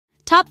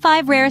Top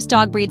 5 rarest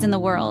dog breeds in the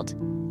world.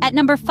 At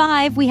number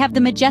 5, we have the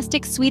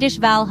majestic Swedish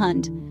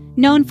Valhund,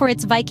 known for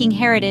its Viking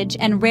heritage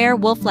and rare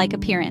wolf-like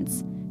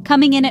appearance.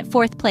 Coming in at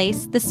 4th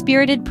place, the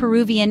spirited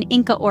Peruvian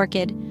Inca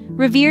Orchid,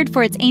 revered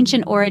for its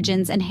ancient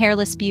origins and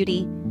hairless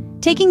beauty.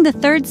 Taking the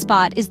 3rd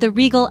spot is the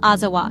regal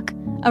Azawak,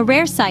 a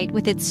rare sight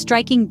with its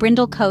striking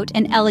brindle coat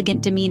and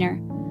elegant demeanor.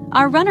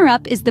 Our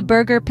runner-up is the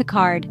Berger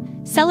Picard,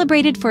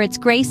 celebrated for its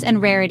grace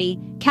and rarity,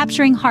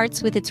 capturing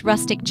hearts with its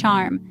rustic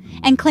charm.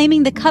 And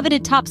claiming the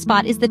coveted top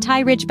spot is the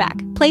Thai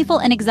Ridgeback, playful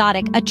and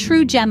exotic, a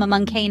true gem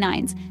among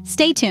canines.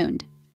 Stay tuned.